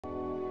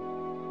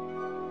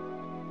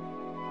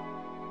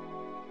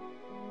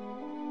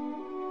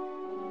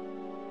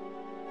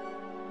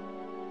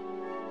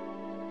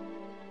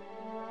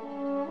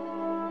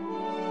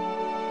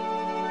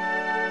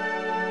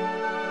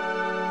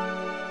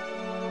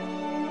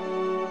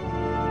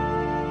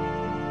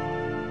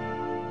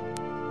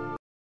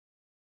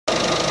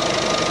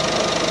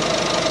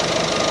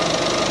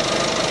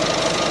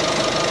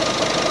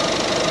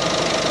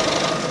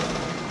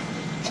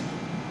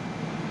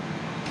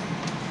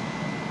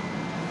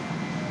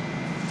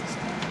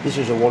This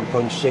is a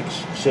 1.6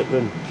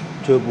 Citroen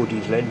turbo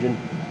diesel engine.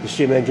 The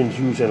same engine's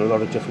used in a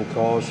lot of different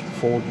cars.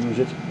 Ford use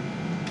it.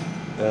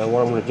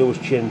 What I'm going to do is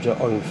change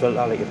the oil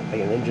filter like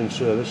an engine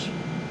service.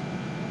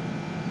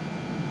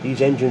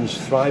 These engines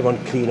thrive on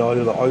clean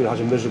oil. The oil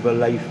has a miserable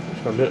life.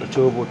 It's got a little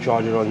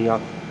turbocharger on here,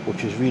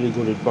 which is really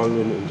good at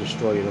boiling and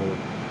destroying oil.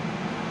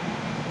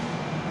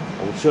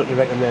 I would certainly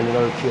recommend an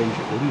oil change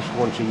at least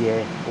once a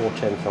year or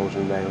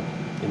 10,000 miles,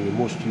 and you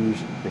must use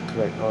the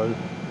correct oil,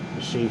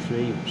 the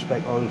C3,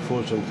 spec oil,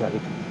 full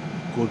synthetic,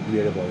 good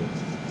grade of oil.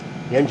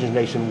 The engine's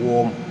nice and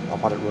warm.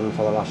 I've had it running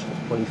for the last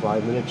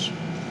 25 minutes.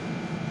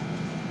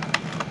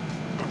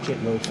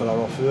 Take the oil filler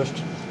off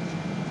first.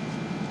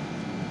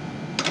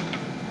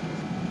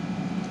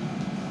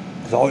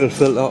 The oil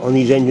filter on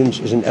these engines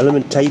is an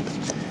element type.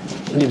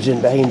 It lives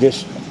in behind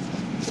this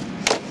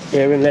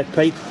air inlet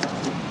pipe.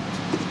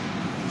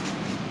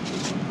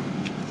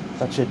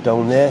 That's it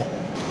down there.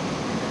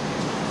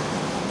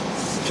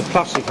 It's a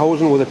plastic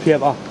housing with a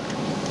paper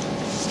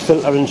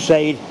filter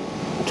inside.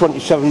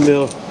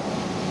 27mm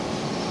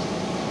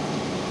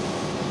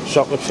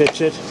socket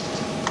fits it.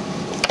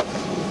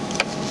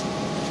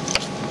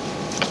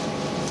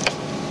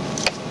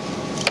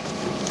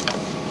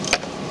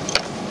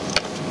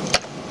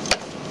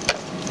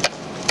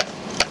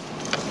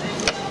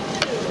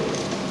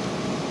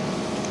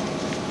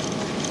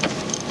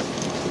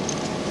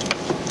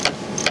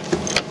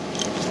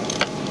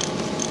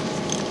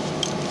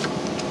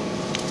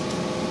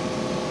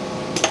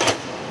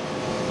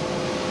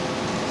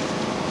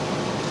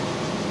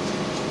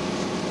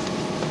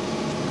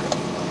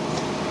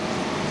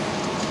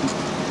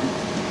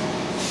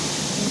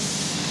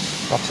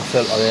 That's the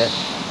filter there.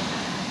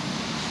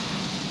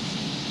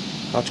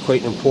 That's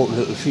quite an important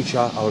little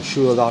feature. I'll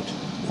show you that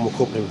when we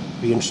come to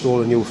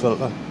reinstall a new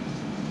filter.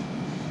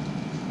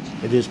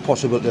 It is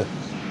possible to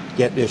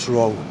get this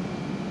wrong.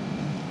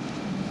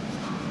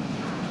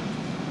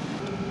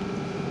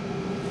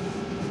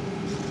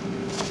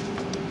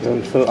 The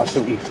oil filter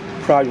simply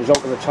prizes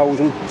out of the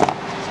housing.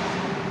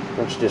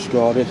 That's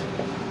discarded.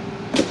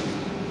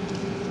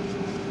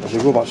 There's a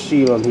rubber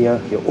seal on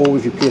here. You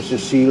always replace the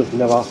seal,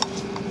 never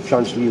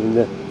chance leaving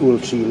the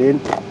old seal in.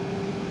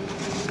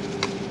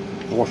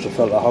 Wash the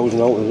filter housing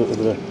out with a little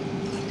bit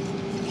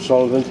of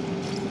solvent.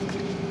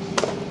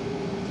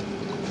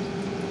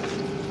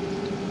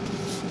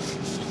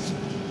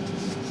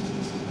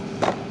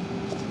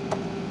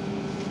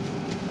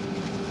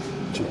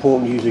 It's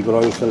important to use a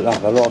good oil filter.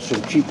 There are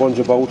some cheap ones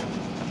about,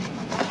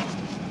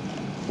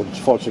 but it's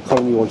false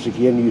economy once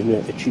again using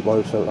a cheap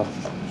oil filter.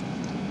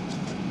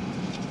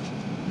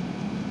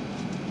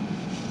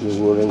 The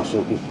O-ring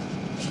simply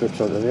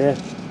slips onto there.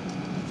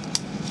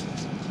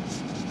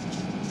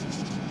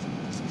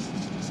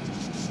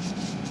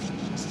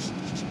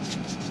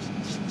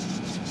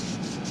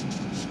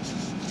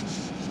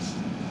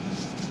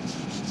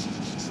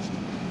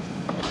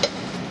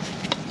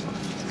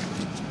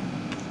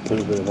 A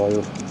little bit of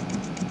oil.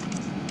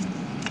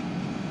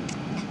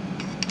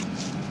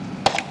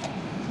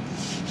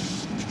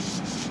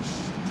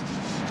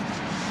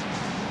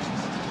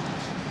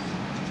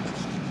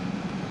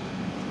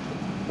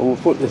 When we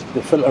put the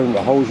filter in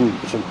the housing,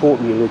 it's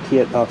important you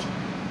locate that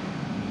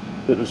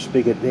little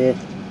spigot there.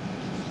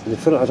 And the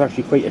filter has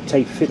actually quite a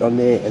tight fit on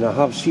there, and I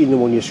have seen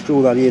them when you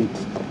screw that in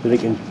that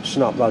it can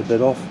snap that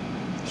bit off.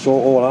 So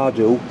all I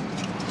do,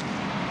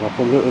 I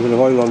put a little bit of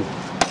oil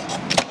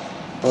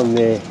on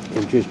there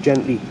and just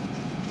gently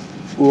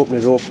open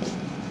it up,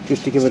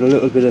 just to give it a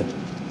little bit of.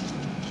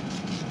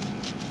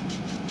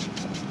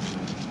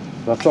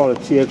 That's all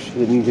it takes.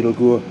 It means it'll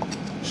go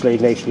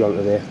slide nicely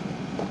onto there.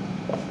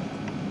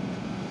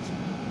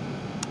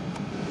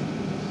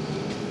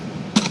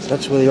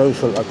 That's where the oil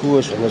filter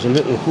goes, and there's a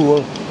little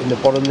hole in the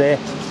bottom there.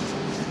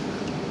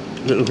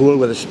 A little hole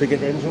where the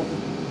spigot ends up.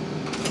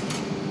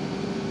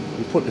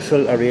 You put the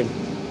filter in,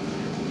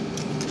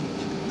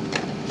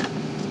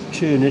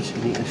 turn it,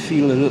 and you can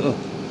feel a little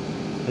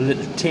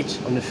tit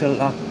on the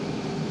filter,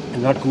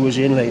 and that goes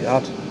in like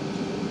that,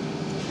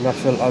 and that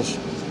filter's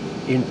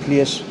in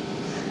place.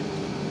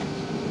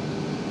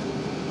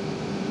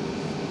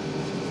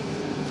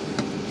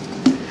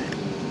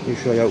 You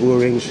show your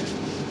O-rings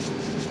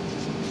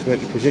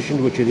correctly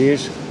positioned, which it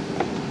is.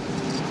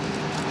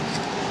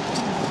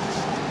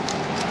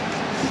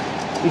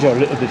 These are a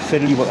little bit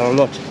fiddly, but they're a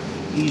lot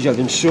easier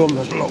than some.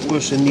 There's a lot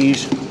worse than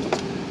these.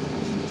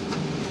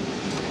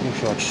 Make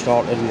sure it's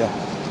started with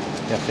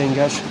your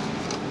fingers.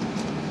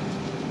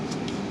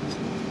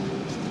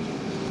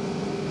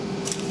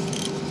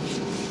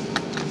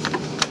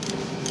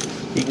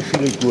 You can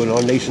feel it going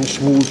on nice and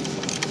smooth.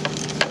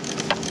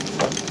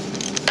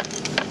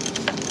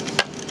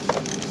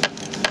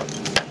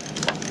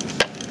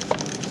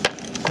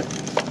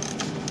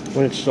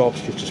 When it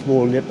stops, just a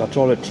small nip, that's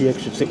all it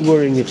takes. It's the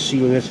O-ring that's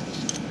sealing it.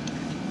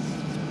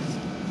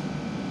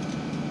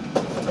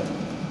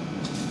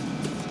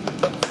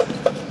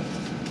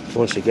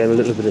 Once again, a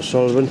little bit of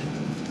solvent,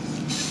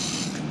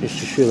 just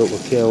to show that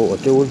we care what we're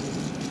doing.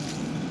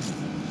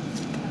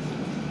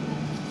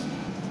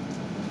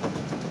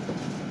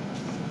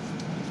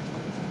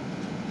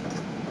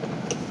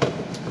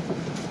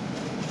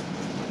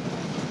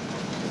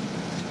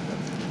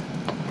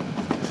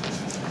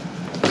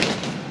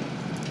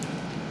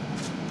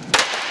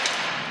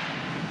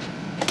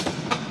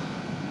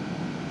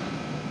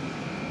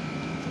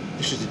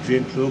 This is the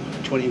drain plug,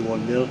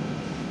 21mm.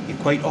 You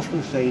quite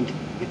often find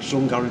that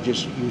some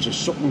garages use a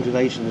sucking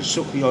device and they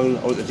suck the oil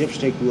out of the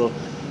dipstick wheel,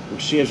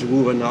 which saves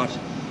removing that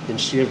and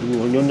saves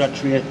removing the under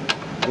tray,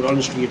 but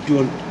honestly you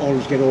don't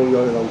always get all the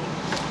oil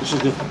out. This is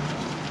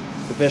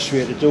the best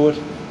way to do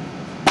it.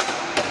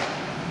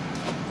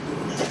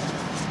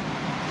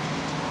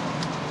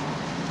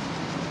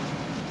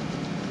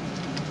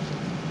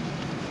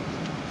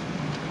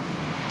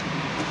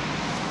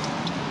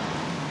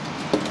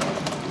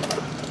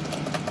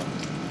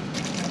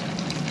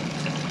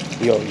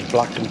 The oil is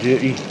black and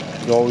dirty,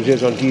 it always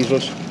is on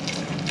diesels.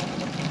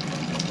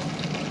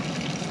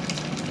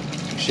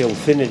 You see how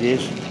thin it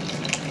is.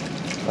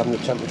 Having the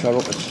temperature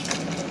up,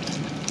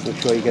 make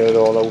sure you get it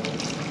all out.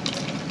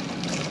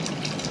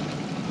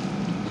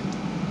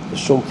 The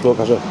sump plug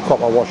has a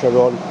copper washer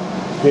on.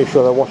 Make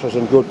sure the washer's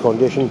in good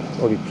condition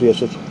or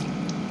replace it.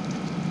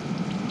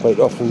 Quite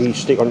often these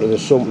stick onto the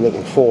sump and they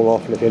can fall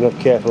off, and if you're not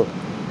careful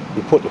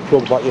you put the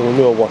plug back in with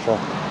no washer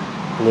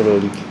and it'll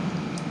leak.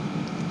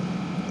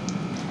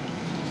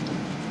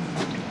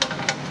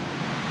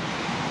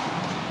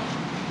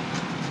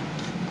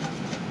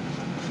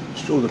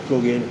 Throw the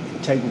plug in,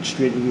 tighten it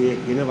straight away.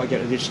 You never get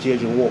to this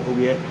stage and walk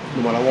away,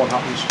 no matter what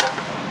happens.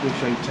 Make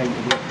sure you tighten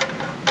it.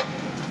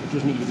 It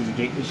doesn't need to be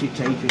ridiculously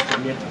tight,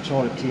 that's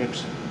all it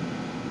takes.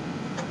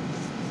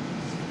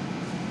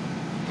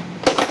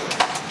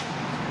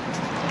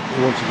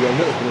 And once again, a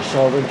little bit of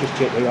solvent, just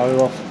take the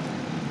oil off.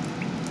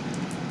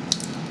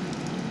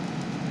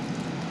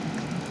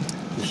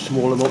 The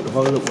small amount of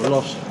oil that we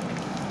lost,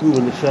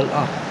 moving the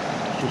filter,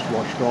 it's just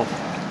washed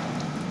off.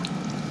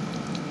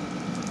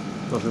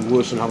 Nothing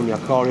worse than having your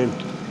car in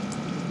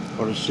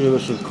or a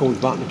service that comes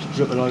back and it's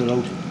dripping oil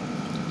out.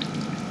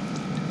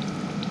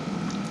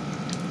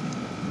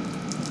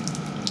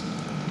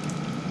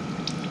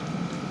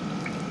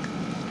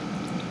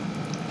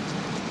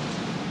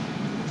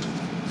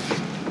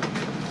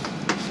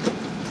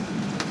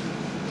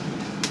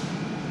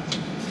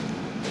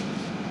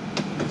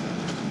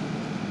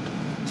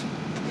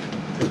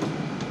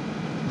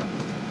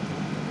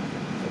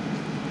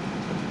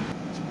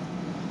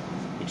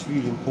 It's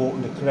really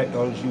important the correct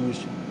oil is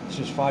used. This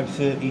is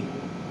 530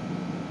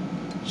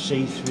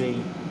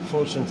 C3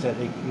 full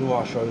synthetic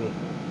low ash oil,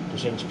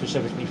 designed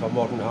specifically for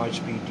modern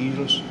high-speed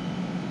diesels,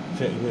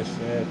 fitted with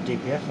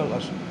DPF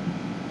filters.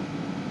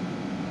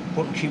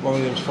 Putting cheap oil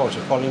in is false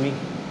economy.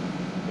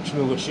 It's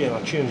no good saying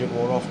I change it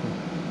more often.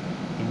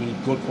 You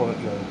need good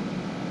quality oil.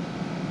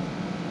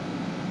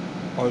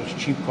 Oil's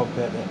cheap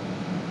compared to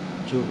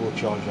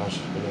turbochargers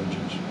and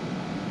engines.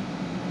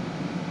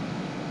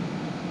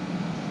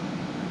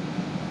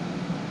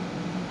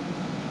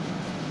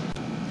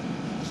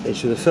 Okay,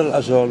 so the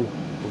filter's on,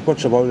 we've got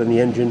some oil in the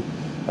engine.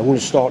 I'm going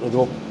to start it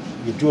up.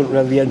 You don't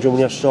rev the engine when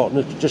you're starting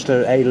it, just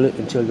let it idle it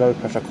until the oil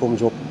pressure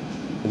comes up.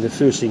 And the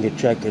first thing you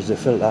check is the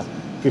filter,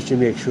 just to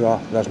make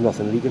sure there's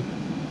nothing leaking.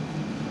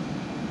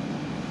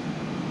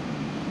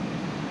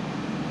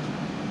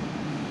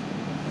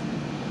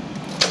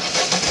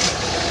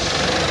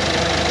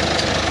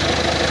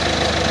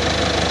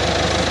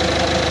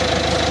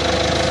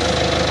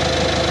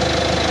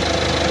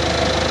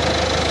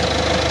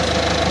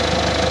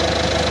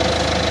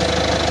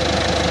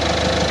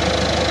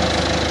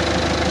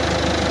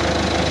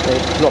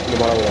 Drop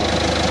them all out.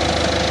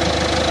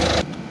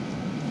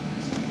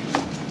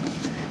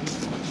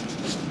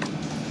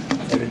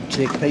 The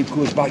intake pipe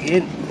goes back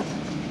in,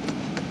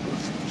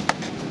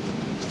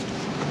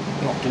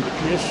 locked into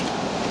place.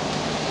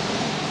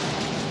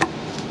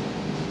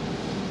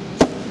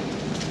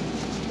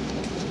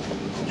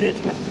 That's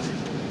it.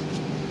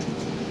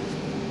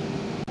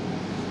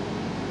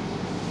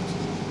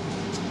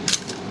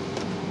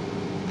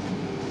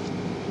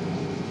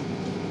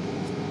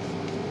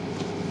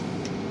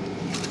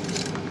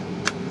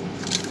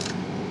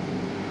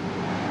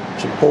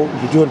 It's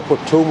important you don't put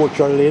too much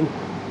oil in.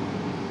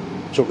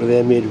 It's up to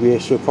there midway,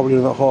 so probably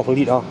another half a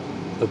litre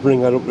to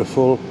bring that up to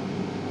full.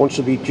 Wants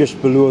to be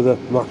just below the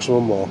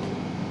maximum mark.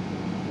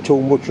 Too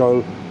much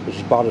oil is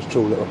as bad as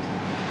too little.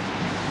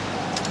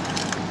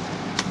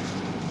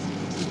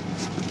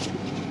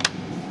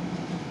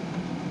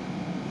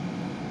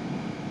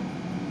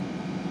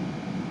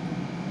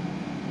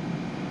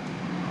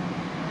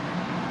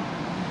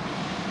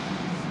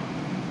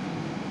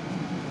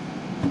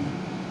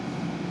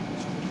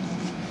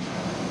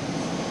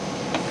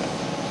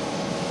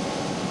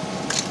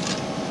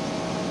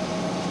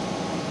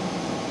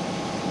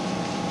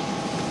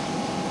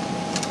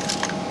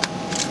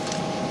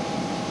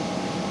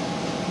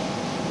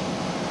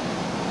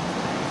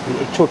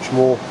 A touch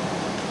more.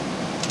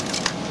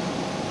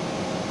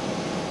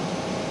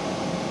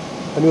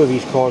 I know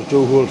these cars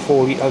do hold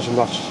 4 litres, and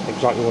that's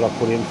exactly what I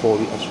put in, 4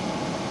 litres.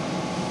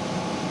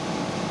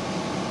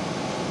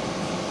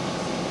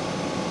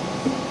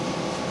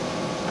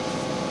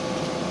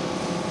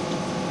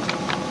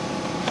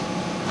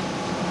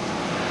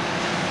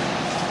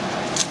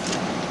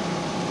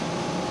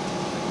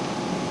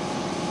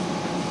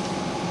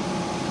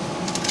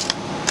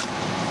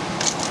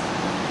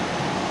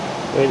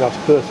 I think that's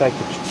perfect.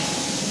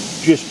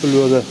 just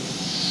below the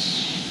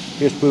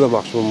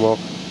maximum mark,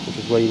 which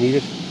is where you need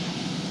it.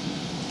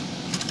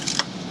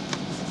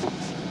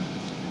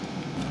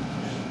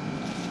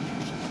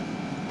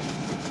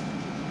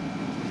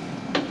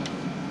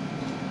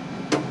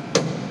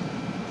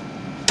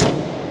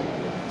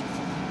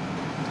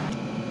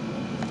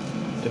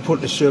 To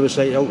put the service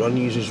light out on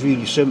these is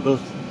really simple.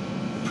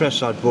 Press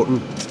that button,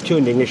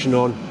 turn the ignition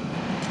on,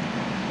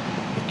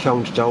 it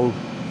counts down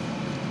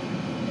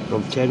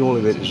from 10 all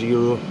the way to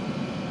 0.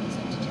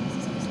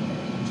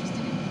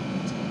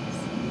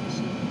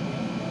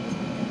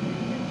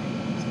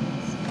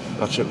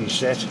 That's it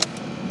reset.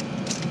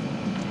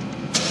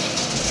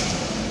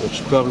 It's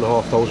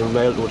 12,500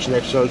 miles to its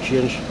next oil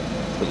change,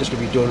 but this can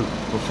be done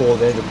before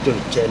then. It'll be done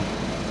at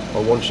 10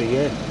 or once a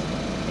year.